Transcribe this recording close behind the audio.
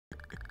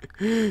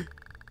I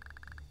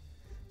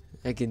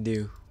can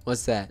do.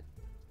 What's that?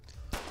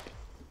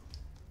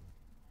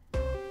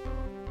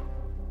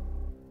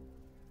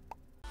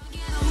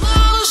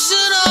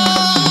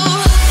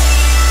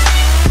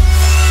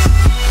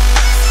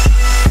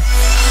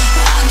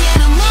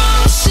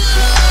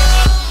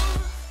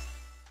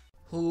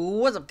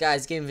 What's up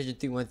guys,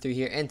 GameVision313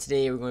 here, and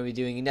today we're going to be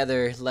doing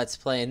another Let's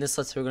Play. In this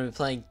Let's Play we're going to be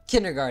playing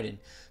Kindergarten.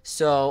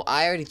 So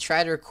I already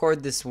tried to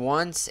record this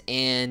once,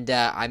 and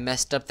I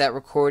messed up that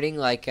recording.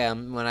 Like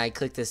when I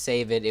clicked to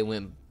save it, it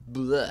went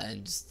blah,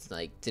 and just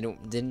like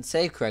didn't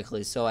save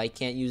correctly, so I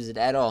can't use it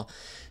at all.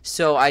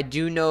 So I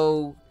do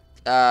know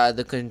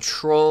the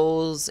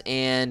controls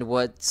and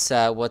what's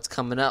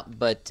coming up,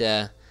 but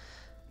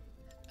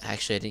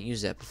actually I didn't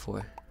use that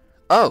before.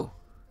 Oh!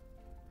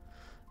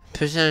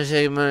 Percent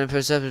take money,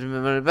 press up,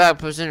 money back,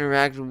 press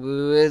interact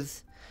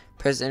with,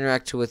 press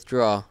interact to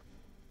withdraw,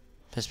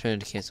 press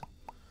parent to cancel.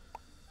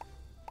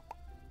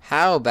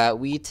 How about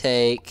we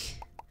take,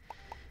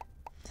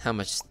 how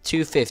much?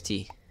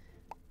 $2.50.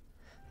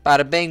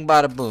 Bada bing,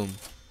 bada boom.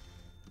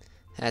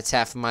 That's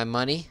half of my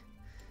money.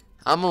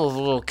 I'm a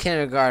little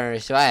kindergartner,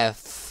 so I have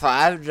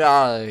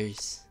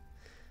 $5.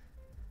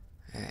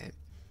 Alright.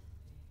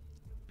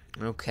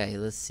 Okay,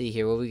 let's see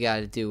here. What we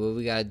gotta do? What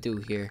we gotta do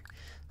here?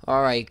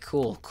 Alright,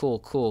 cool.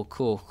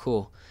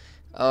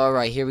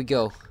 Alright, here we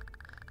go.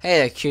 Hey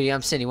there, cutie.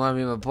 I'm Cindy. Want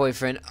to be my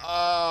boyfriend?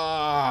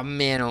 Oh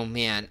man.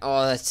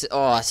 Oh, that's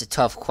a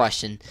tough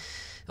question.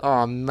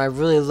 Oh, am I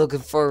really looking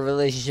for a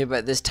relationship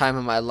at this time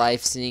of my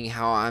life, seeing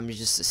how I'm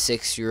just a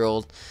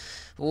 6-year-old?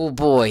 Oh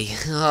boy.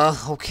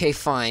 Okay,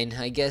 fine.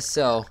 I guess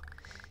so.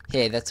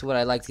 Hey, that's what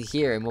I like to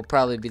hear, and we'll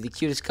probably be the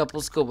cutest couple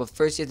in school, but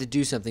first you have to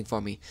do something for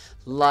me.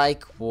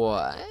 Like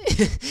what?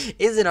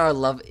 Isn't our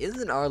love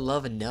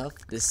enough?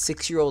 The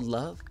 6-year-old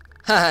love?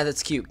 Haha,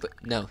 that's cute, but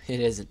no, it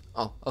isn't.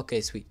 Oh,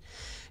 okay, sweet.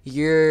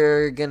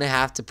 You're gonna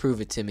have to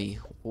prove it to me.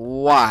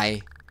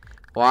 Why?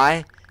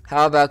 Why?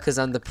 How about because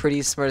I'm the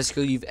prettiest, smartest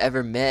girl you've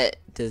ever met?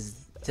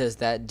 Does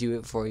that do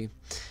it for you?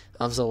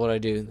 So what I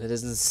do? That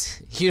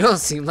doesn't. You don't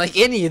seem like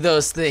any of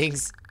those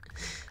things.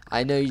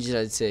 I know you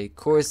should say, of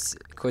course,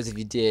 if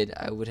you did,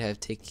 I would have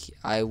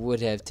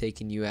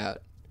taken you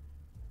out.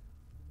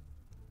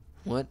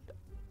 What?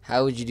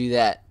 How would you do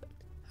that?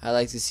 I'd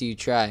like to see you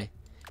try.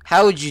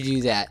 How would you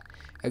do that?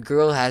 A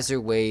girl has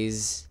her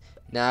ways.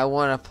 Now I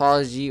want an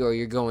apology or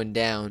you're going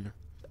down.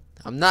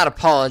 I'm not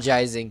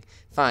apologizing.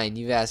 Fine,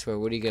 you've asked for it.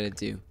 What are you gonna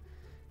do?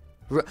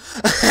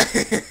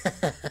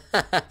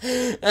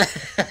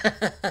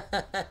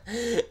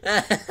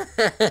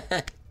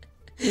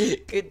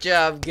 Good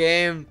job,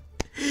 game.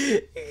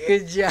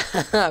 Good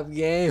job,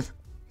 game.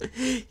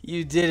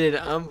 You did it.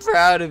 I'm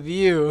proud of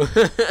you.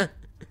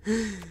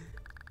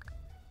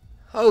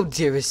 Oh,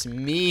 dearest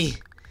me.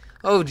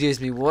 Oh,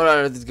 dearest me. What on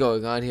earth is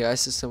going on here? I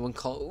saw someone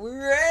call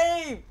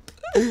rape.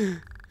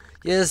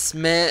 Yes,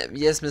 ma'am.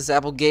 Yes, Miss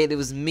Applegate. It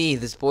was me.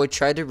 This boy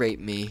tried to rape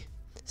me.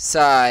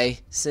 Sigh,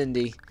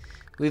 Cindy.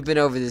 We've been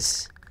over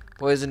this.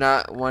 Boys are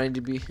not wanting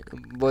to be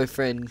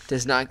boyfriend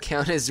does not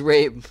count as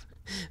rape.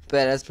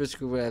 But as per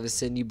school, I have to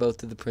send you both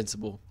to the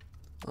principal.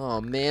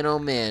 Oh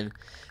man.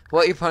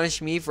 What, you're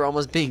punishing me for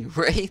almost being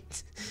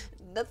raped?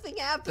 Nothing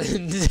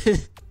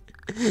happened.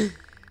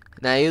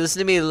 Now you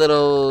listen to me,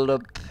 little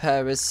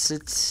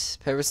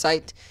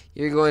parasite.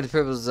 You're going to the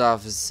principal's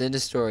office. Send a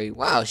story.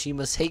 Wow, she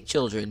must hate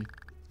children.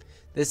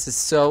 This is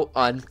so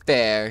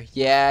unfair.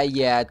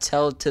 Yeah,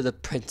 tell it to the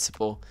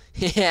principal.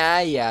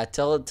 Yeah,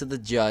 tell it to the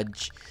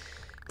judge.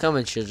 Come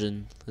on,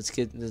 children. Let's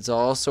get this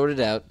all sorted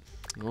out.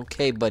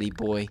 Okay, buddy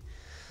boy.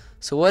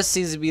 So what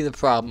seems to be the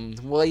problem?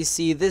 Well, you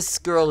see, this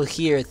girl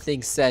here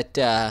thinks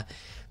that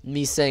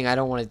me saying I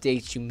don't want to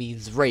date you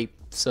means rape.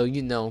 So,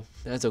 you know,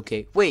 that's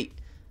okay. Wait.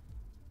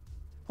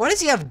 Why does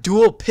he have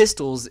dual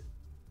pistols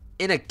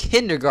in a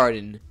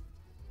kindergarten?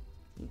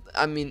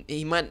 I mean,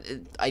 he might...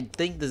 I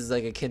think this is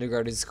like a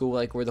kindergarten school,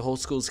 like where the whole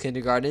school's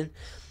kindergarten.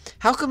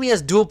 How come he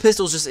has dual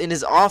pistols just in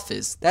his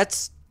office?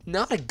 That's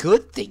not a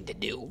good thing to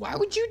do. Why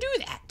would you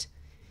do that?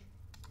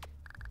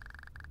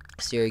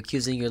 So you're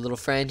accusing your little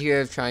friend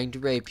here of trying to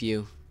rape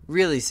you.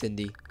 Really,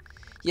 Cindy?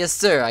 Yes,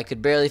 sir. I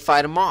could barely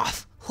fight him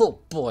off. Oh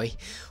boy,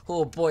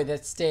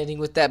 that's standing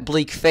with that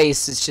bleak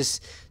face. It's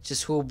just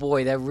oh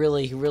boy, that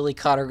really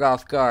caught her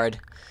off guard.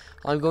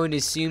 I'm going to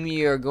assume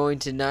you are going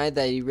to deny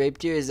that he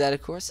raped you. Is that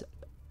of course?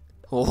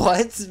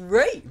 What's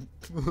rape?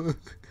 What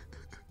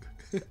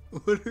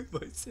if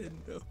I said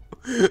no?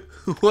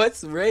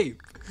 What's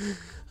rape?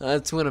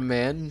 That's when a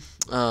man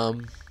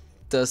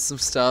does some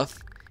stuff.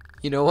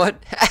 You know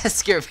what?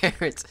 Ask your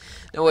parents.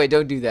 No, wait,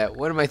 don't do that.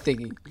 What am I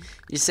thinking?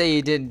 You say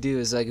you didn't do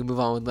it so I can move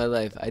on with my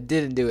life. I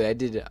didn't do it. I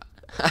did it.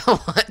 I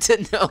want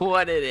to know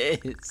what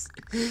it is.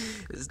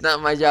 It's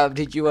not my job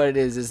to teach you what it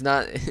is. It's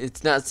not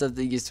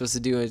something you're supposed to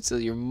do until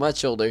you're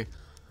much older.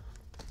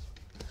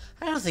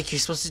 I don't think you're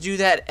supposed to do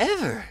that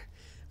ever.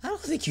 I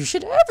don't think you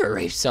should ever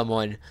rape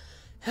someone.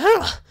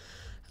 I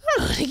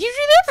don't think you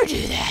should ever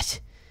do that.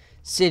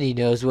 Cindy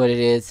knows what it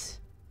is.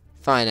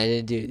 Fine, I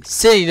didn't do it.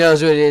 Cindy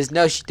knows what it is.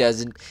 No, she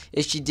doesn't.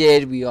 If she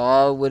did, we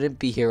all wouldn't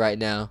be here right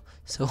now.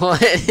 So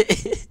what?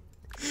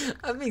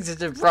 I'm being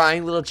such a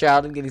prying little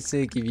child. I'm getting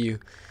sick of you.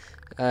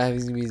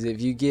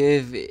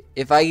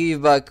 If I give you a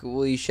buck,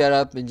 will you shut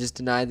up and just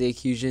deny the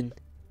accusation?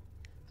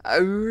 I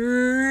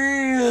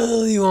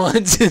really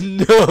want to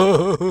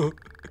know.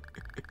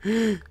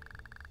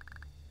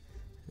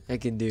 I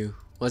can do.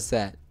 What's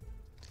that?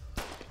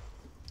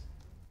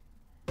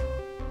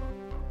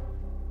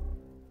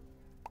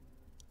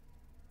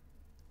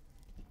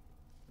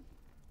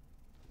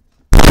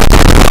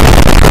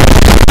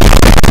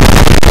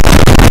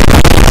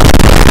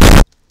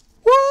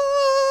 What?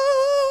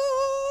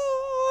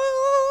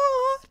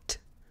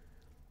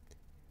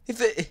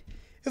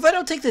 If I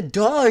don't take the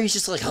dollar, he's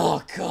just like,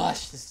 oh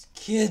gosh, this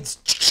kid's.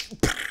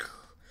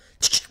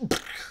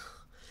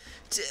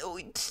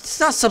 It's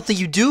not something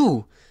you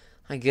do.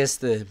 I guess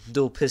the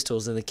dual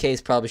pistols in the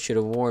case probably should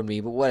have warned me,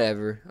 but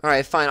whatever. All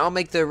right, fine. I'll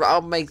make the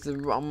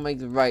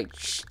right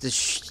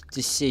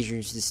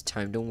decisions this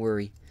time. Don't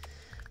worry.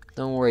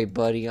 Don't worry,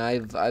 buddy.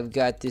 I've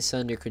got this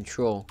under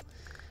control.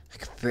 I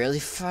can barely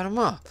fight him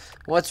off.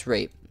 What's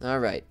rape? All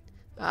right.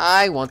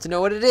 I want to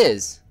know what it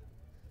is.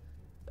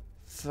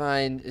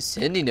 Fine.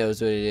 Cindy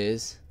knows what it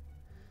is.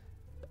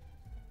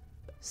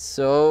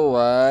 So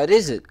what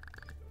is it?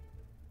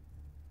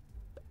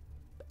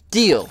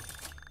 Deal.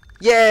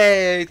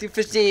 Yay!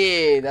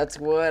 350! That's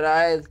what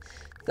I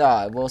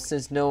thought. Well,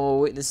 since no one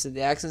witnessed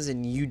the accidents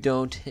and you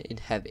don't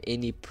have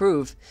any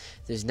proof,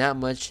 there's not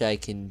much I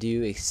can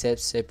do except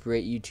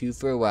separate you two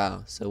for a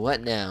while. So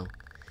what now?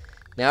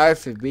 Now I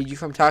forbid you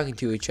from talking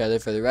to each other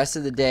for the rest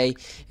of the day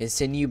and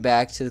send you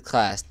back to the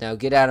class. Now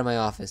get out of my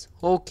office.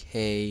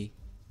 Okay.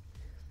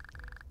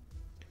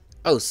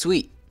 Oh,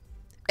 sweet.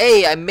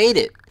 Hey, I made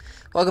it.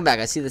 Welcome back.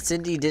 I see that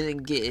Cindy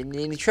didn't get in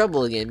any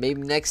trouble again.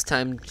 Maybe next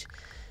time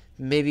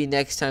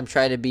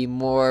try to be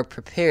more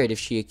prepared if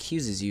she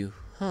accuses you.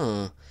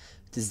 Huh.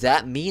 Does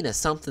that mean a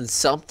something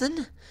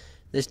something?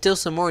 There's still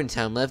some morning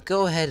time left.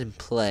 Go ahead and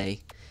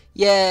play.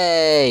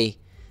 Yay!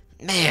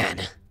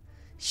 Man.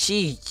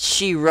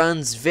 She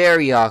runs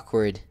very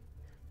awkward.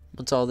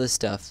 What's all this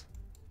stuff?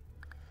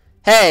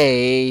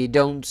 Hey,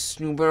 don't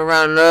snoop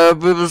around other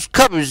people's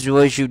cupboards.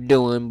 What you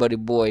doing, buddy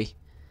boy?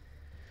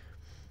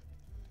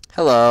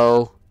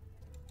 Hello.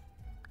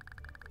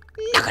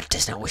 Nugget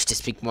does not wish to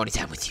speak morning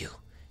time with you.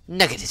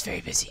 Nugget is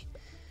very busy.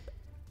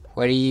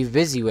 What are you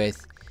busy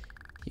with?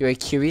 You are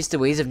curious the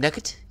ways of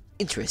Nugget?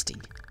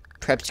 Interesting.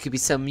 Perhaps you could be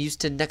some use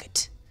to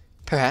Nugget.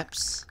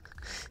 Perhaps.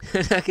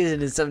 Nugget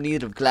is in some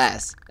need of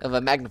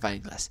a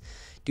magnifying glass.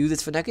 Do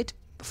this for Nugget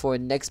before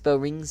the next bell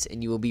rings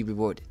and you will be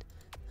rewarded.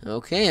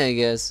 Okay, I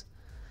guess.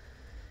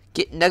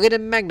 Get Nugget a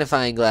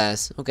magnifying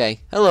glass. Okay.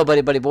 Hello,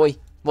 buddy boy.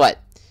 What?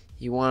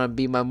 You want to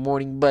be my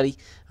morning buddy?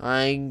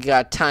 I ain't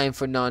got time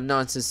for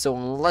nonsense, so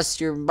unless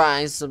you're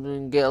buying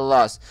something, get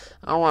lost.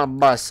 I want to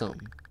buy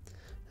something.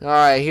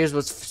 Alright, here's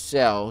what's for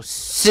sale.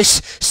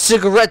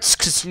 Cigarettes,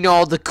 because, you know,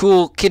 all the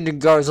cool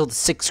kindergartners, all the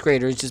 6th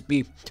graders just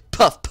be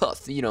puff,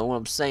 you know what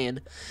I'm saying?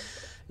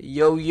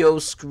 Yo-yo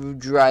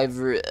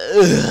screwdriver.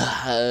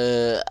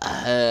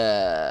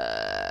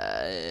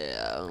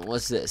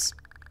 What's this?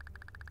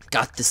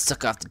 Got this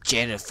sucker off the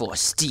janitor for a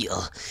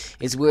steal.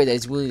 It's weird that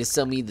he's willing to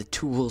sell me the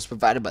tools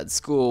provided by the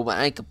school, but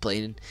I ain't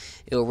complaining.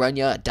 It'll run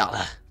you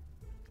 $1.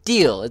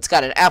 Deal. It's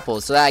got an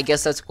apple, so I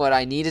guess that's what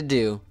I need to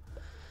do.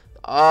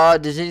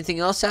 Does anything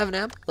else have an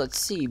apple? Let's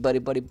see, buddy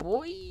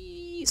boy.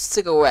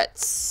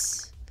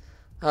 Cigarettes.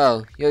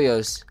 Oh,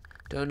 yo-yos.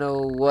 Don't know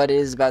what it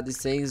is about these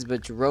things,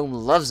 but Jerome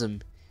loves them.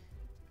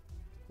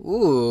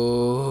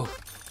 Ooh.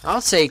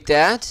 I'll take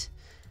that.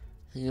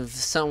 If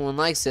someone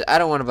likes it, I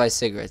don't want to buy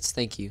cigarettes.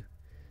 Thank you.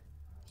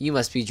 You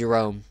must be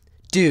Jerome.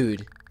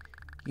 Dude,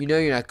 you know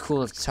you're not cool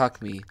enough to talk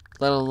to me,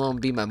 let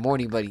alone be my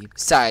morning buddy.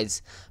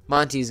 Besides,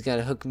 Monty's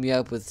gonna hook me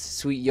up with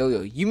sweet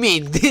yo-yo. You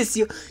mean this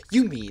yo?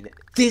 You mean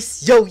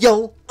this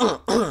yo-yo?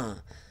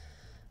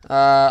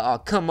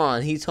 Oh, come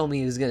on. He told me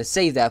he was gonna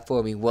save that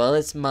for me. Well,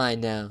 it's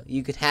mine now.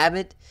 You can have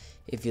it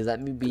if you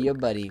let me be your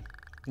buddy.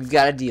 We've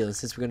got a deal.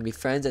 Since we're gonna be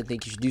friends, I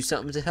think you should do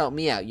something to help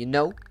me out. You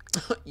know?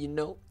 You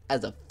know?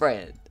 As a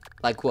friend.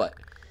 Like what?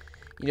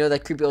 You know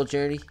that creepy old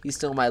journey? He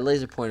stole my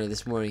laser pointer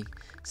this morning.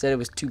 Said it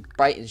was too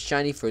bright and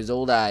shiny for his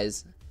old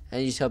eyes. I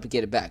need to help you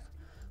get it back.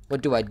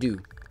 What do I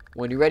do?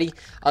 When you're ready,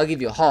 I'll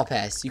give you a hall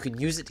pass. You can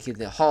use it to get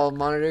the hall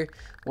monitor.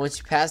 Once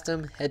you pass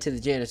them, head to the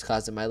janitor's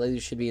closet. My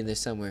laser should be in there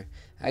somewhere.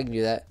 I can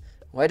do that.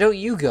 Why don't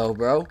you go,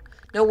 bro?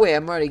 No way,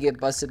 I'm already get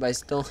busted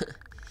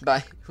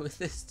with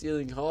this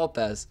stealing hall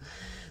pass.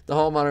 The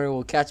hall monitor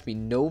will catch me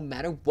no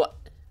matter what.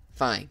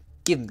 Fine,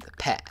 give him the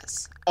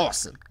pass.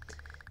 Awesome.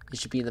 It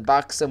should be in the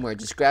box somewhere.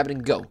 Just grab it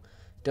and go.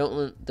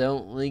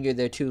 Don't linger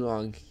there too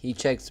long. He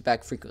checks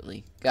back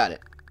frequently. Got it.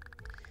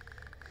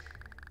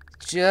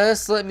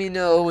 Just let me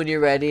know when you're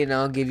ready and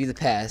I'll give you the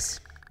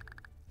pass.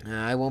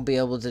 I won't be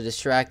able to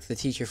distract the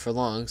teacher for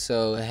long,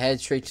 so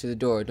head straight to the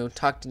door. Don't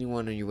talk to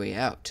anyone on your way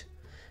out.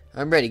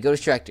 I'm ready. Go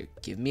distract her.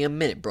 Give me a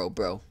minute,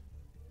 bro.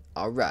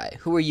 Alright.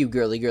 Who are you,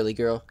 girly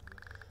girl?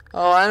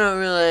 Oh, I don't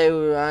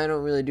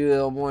really do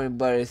the morning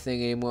buddy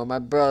thing anymore. My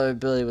brother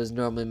Billy was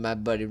normally my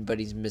buddy, but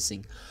he's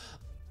missing.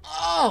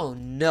 Oh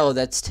no,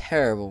 that's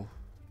terrible.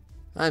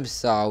 I'm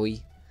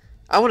sorry.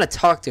 I want to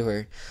talk to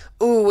her.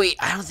 Oh wait,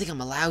 I don't think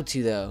I'm allowed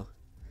to though.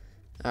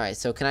 All right,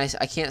 so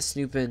I can't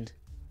snoop in.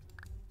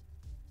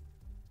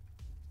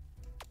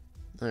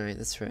 All right,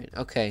 that's right.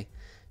 Okay,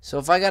 so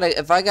if I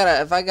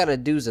gotta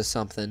do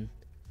something,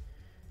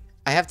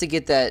 I have to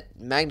get that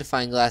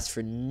magnifying glass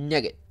for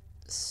Nugget.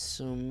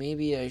 So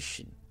maybe I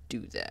should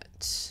do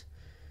that.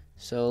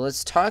 So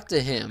let's talk to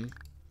him.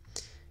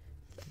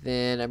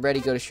 Then I'm ready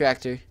to go to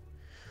Tractor.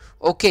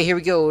 Okay, here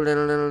we go.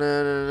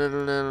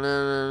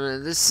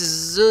 This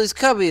is Lily's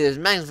cubby. There's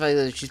magnifying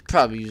glass. She's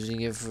probably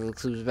using it for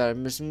clues about her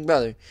missing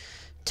brother.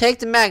 Take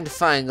the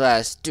magnifying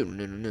glass. Get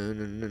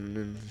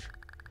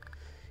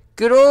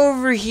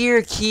over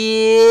here,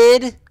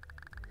 kid.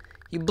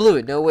 You blew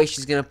it. No way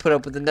she's gonna put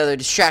up with another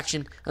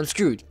distraction. I'm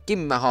screwed. Give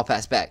me my hall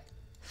pass back.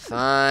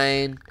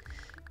 Fine.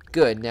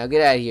 Good. Now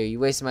get out of here. You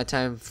wasted my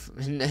time.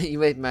 You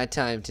wasted my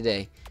time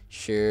today.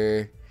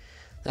 Sure.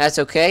 That's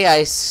okay.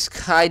 I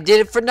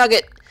did it for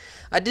Nugget.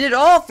 I did it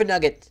all for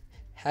Nugget.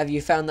 Have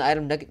you found the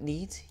item Nugget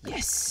needs?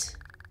 Yes.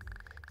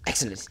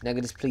 Excellent.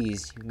 Nugget is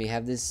pleased. You may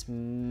have this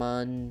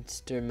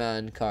Monster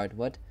Man card.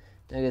 What?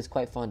 Nugget is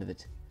quite fond of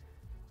it.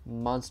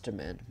 Monster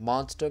Man.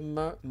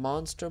 Monstermon?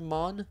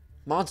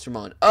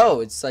 Monstermon. Oh,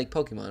 it's like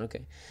Pokemon.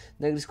 Okay.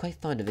 Nugget is quite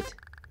fond of it.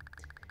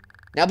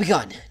 Now be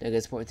gone. Nugget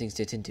has important things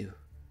to attend to.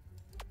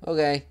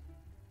 Okay.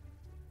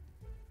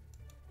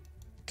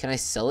 Can I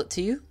sell it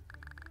to you?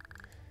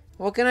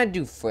 What can I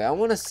do for you? I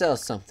want to sell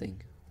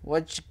something.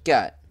 What you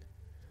got?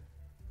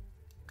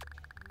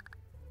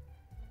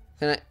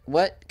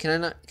 What?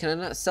 Can I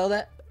not sell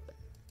that?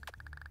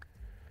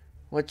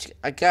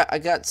 I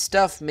got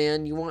stuff,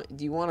 man.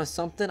 Do you want a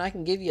something? I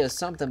can give you a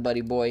something,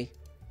 buddy boy.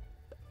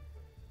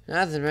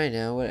 Nothing right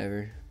now,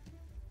 whatever.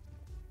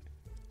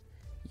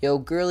 Yo,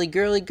 girly,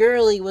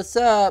 what's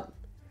up?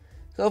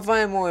 Go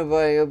find a Morty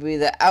buddy, you'll be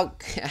the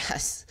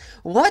outcast.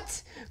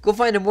 What? Go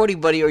find a Morty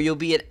buddy or you'll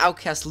be an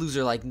outcast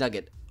loser like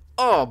Nugget.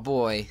 Oh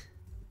boy.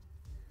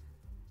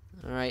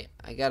 Alright,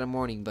 I got a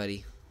morning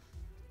buddy.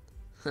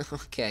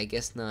 Okay, I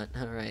guess not.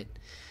 Alright.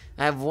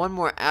 I have one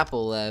more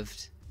apple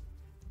left.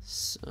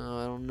 So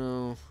I don't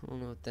know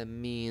what that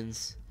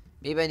means.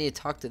 Maybe I need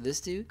to talk to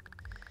this dude?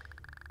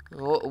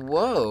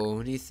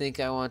 Whoa, do you think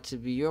I want to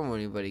be your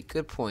morning buddy?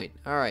 Good point.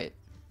 Alright.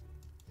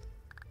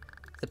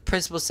 The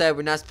principal said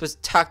we're not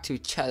supposed to talk to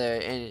each other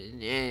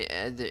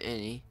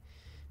any.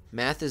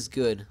 Math is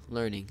good.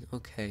 Learning.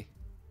 Okay.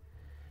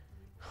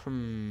 I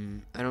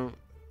don't.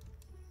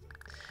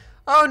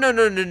 Oh no.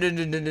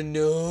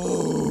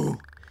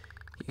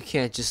 You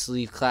can't just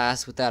leave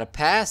class without a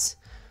pass.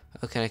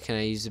 Okay, can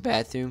I use the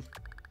bathroom?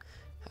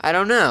 I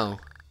don't know.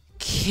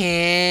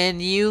 Can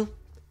you?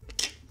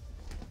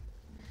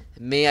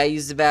 May I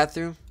use the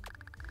bathroom?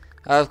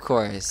 Of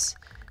course.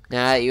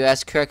 Now that you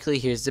asked correctly,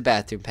 here's the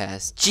bathroom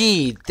pass.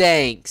 Gee,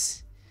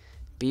 thanks.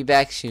 Be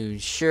back soon.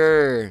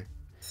 Sure.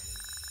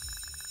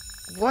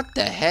 What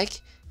the heck?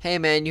 Hey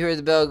man, you heard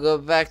the bell. Go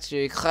back to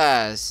your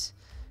class.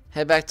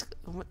 Head back to...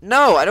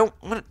 No, I don't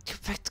want to go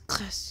back to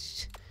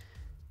class.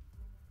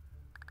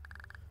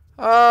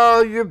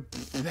 Oh, you're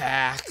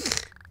back.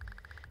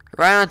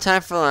 Right on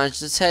time for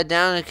lunch. Let's head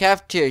down to the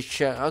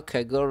cafeteria.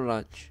 Okay, go to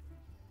lunch.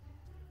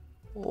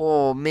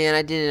 Oh man,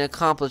 I didn't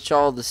accomplish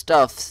all the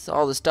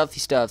stuffy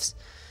stuffs.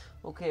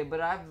 Okay, but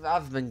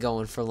I've been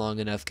going for long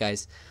enough,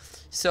 guys.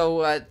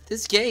 So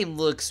this game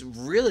looks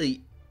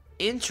really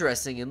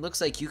interesting and looks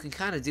like you can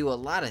kind of do a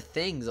lot of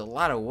things a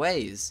lot of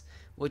ways,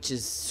 which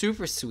is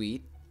super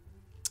sweet.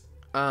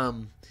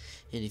 And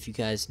if you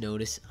guys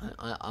notice,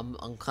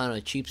 I'm kind of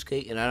a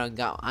cheapskate, and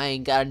I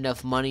ain't got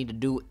enough money to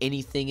do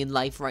anything in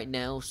life right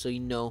now. So you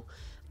know,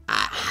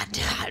 I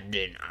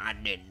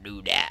didn't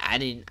do that. I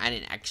didn't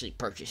actually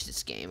purchase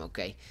this game.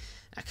 Okay,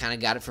 I kind of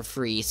got it for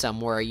free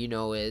somewhere. You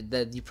know,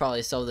 that you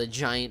probably saw the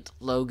giant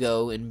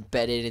logo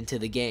embedded into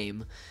the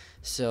game.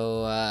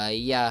 So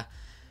yeah.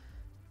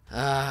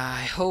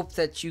 I hope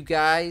that you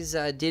guys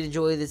did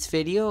enjoy this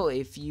video.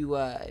 If you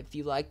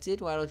liked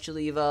it, why don't you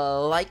leave a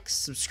like,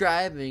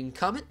 subscribe, and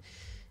comment,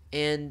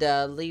 and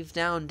leave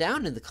down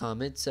in the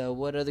comments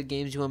what other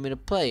games you want me to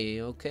play.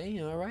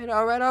 Okay, all right.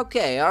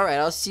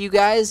 I'll see you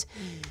guys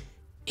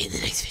in the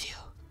next video.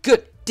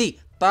 Goodbye.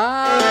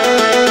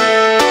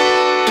 Bye.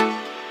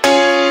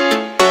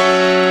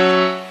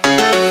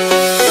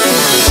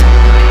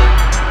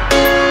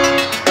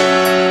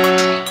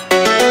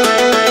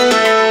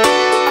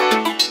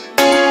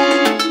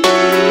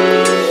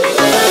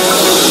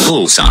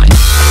 Sign.